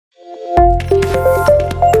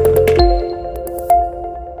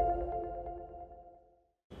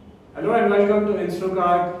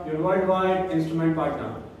Instrukart, your worldwide instrument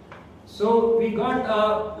partner. So we got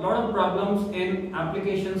a lot of problems in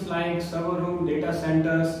applications like server room, data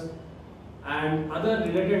centers and other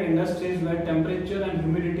related industries where temperature and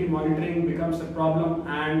humidity monitoring becomes a problem,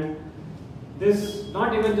 and this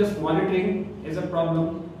not even just monitoring is a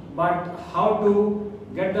problem, but how to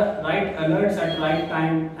get the right alerts at right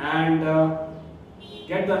time and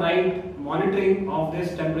get the right monitoring of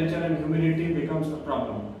this temperature and humidity becomes a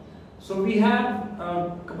problem. So we have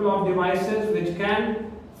a couple of devices which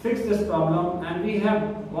can fix this problem, and we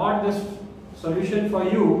have bought this solution for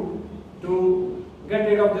you to get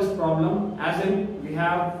rid of this problem, as in we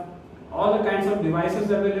have all the kinds of devices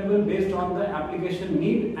available based on the application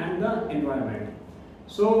need and the environment.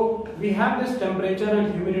 So we have this temperature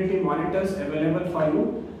and humidity monitors available for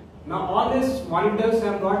you. Now all these monitors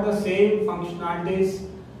have got the same functionalities,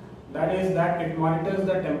 that is that it monitors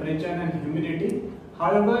the temperature and humidity.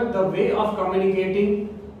 However, the way of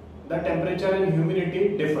communicating the temperature and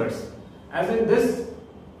humidity differs. As in, this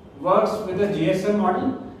works with the GSM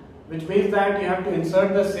model, which means that you have to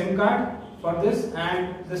insert the SIM card for this,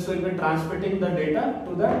 and this will be transmitting the data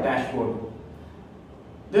to the dashboard.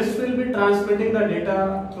 This will be transmitting the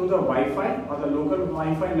data through the Wi-Fi or the local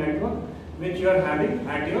Wi-Fi network which you are having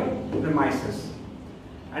at your premises.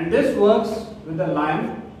 And this works with the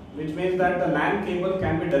LAN, which means that the LAN cable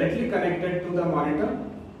can be directly connected to the monitor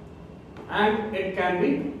and it can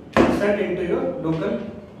be set into your local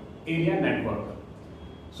area network.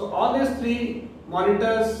 So all these three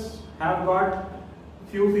monitors have got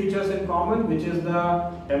few features in common, which is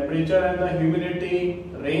the temperature and the humidity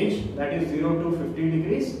range, that is 0 to 50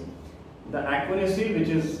 degrees, the accuracy, which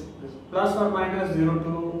is plus or minus 0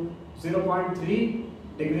 to 0.3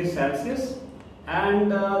 degrees Celsius,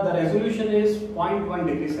 and the resolution is 0.1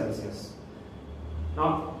 degrees Celsius.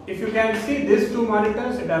 Now if you can see these two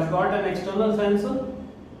monitors, it has got an external sensor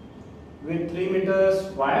with 3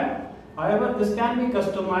 meters wire. However, this can be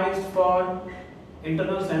customized for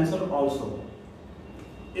internal sensor also.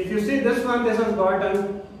 If you see this one, this has got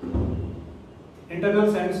an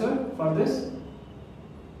internal sensor for this.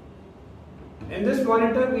 In this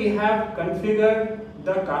monitor we have configured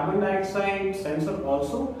the carbon dioxide sensor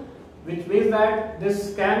also, which means that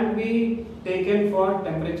this can be taken for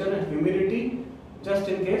temperature and humidity just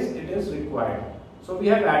in case it is required. So we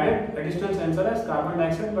have added additional sensor as carbon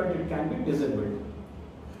dioxide, but it can be disabled.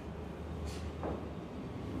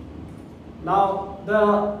 Now the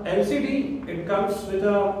LCD, it comes with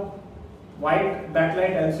a white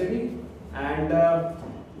backlight LCD, and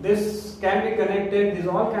this can be connected, these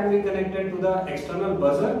all can be connected to the external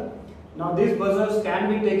buzzer. Now these buzzers can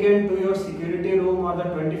be taken to your security room or the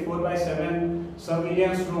 24/7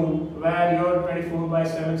 surveillance room where your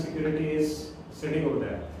 24/7 security is sitting over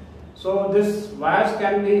there. So this wires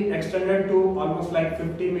can be extended to almost like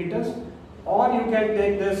 50 meters, or you can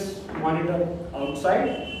take this monitor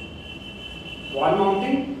outside, wall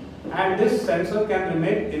mounting, and this sensor can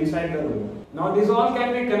remain inside the room. Now these all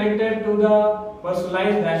can be connected to the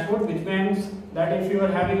personalized dashboard, which means that if you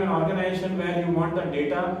are having an organization where you want the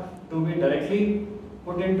data to be directly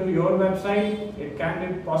put into your website, it can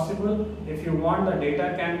be possible. If you want the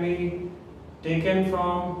data can be taken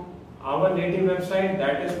from our native website,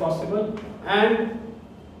 that is possible. And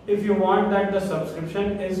if you want that the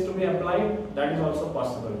subscription is to be applied, that is also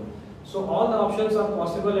possible. So all the options are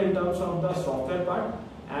possible in terms of the software part,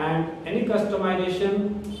 and any customization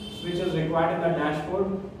which is required in the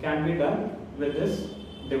dashboard can be done with this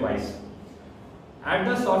device. At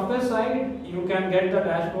the software side, you can get the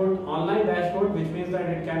dashboard, online dashboard, which means that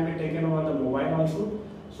it can be taken over the mobile also.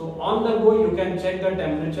 So on the go you can check the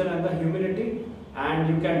temperature and the humidity, and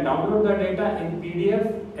you can download the data in PDF,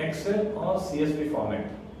 Excel or CSV format.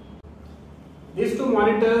 These two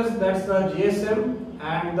monitors, that's the GSM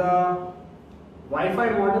and the Wi-Fi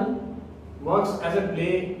model, works as a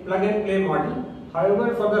plug and play model.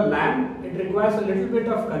 However, for the LAN, it requires a little bit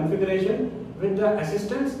of configuration. With the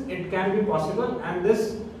assistance, it can be possible, and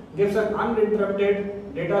this gives an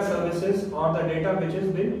uninterrupted data services or the data which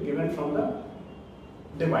is been given from the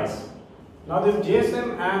device. Now this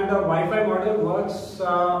GSM and the Wi-Fi model works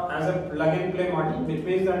as a plug and play model, which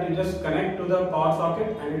means that you just connect to the power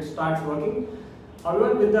socket and it starts working.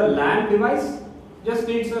 However, with the LAN device, just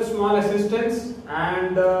needs a small assistance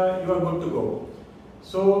and you are good to go.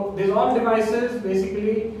 So these all devices,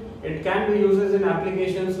 basically it can be used in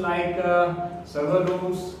applications like server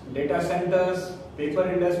rooms, data centers, paper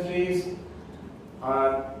industries,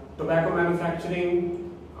 tobacco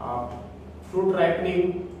manufacturing, fruit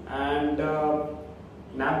ripening, and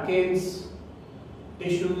napkins,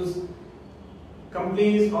 tissues,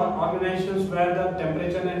 companies or organizations where the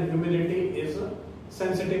temperature and humidity is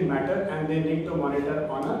sensitive matter and they need to monitor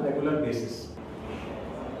on a regular basis.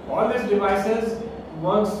 All these devices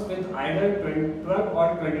works with either 12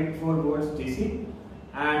 or 24 volts DC,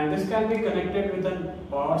 and this can be connected with a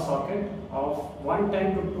power socket of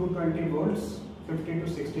 110 to 220 volts, 50 to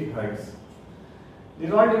 60 hertz.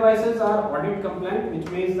 These all devices are audit compliant, which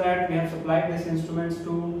means that we have supplied these instruments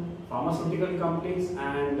to pharmaceutical companies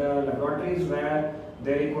and laboratories where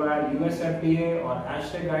they require US FDA or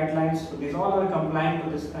ASHRAE guidelines. So these all are compliant to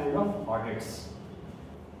this kind of audits.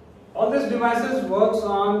 All these devices works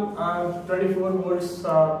on 24 volts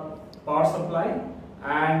power supply,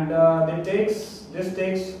 and this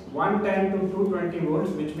takes 110 to 220 volts,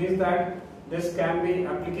 which means that this can be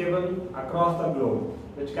applicable across the globe,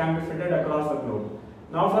 which can be fitted across the globe.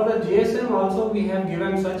 Now for the GSM also we have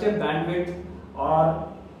given such a bandwidth or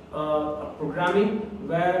a programming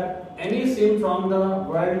where any SIM from the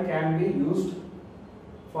world can be used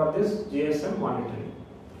for this GSM monitoring.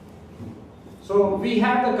 So we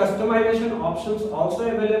have the customization options also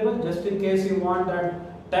available, just in case you want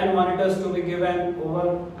that 10 monitors to be given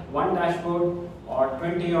over one dashboard, or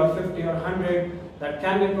 20 or 50 or 100, that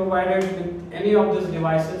can be provided with any of these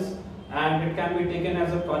devices and it can be taken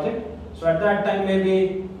as a project. So at that time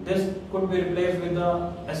maybe this could be replaced with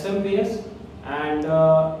the SMPS, and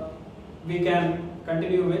we can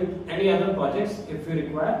continue with any other projects if we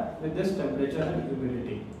require with this temperature and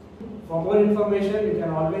humidity. For more information you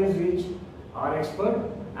can always reach our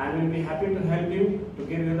expert, and we'll be happy to help you to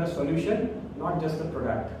give you the solution, not just the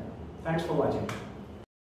product. Thanks for watching.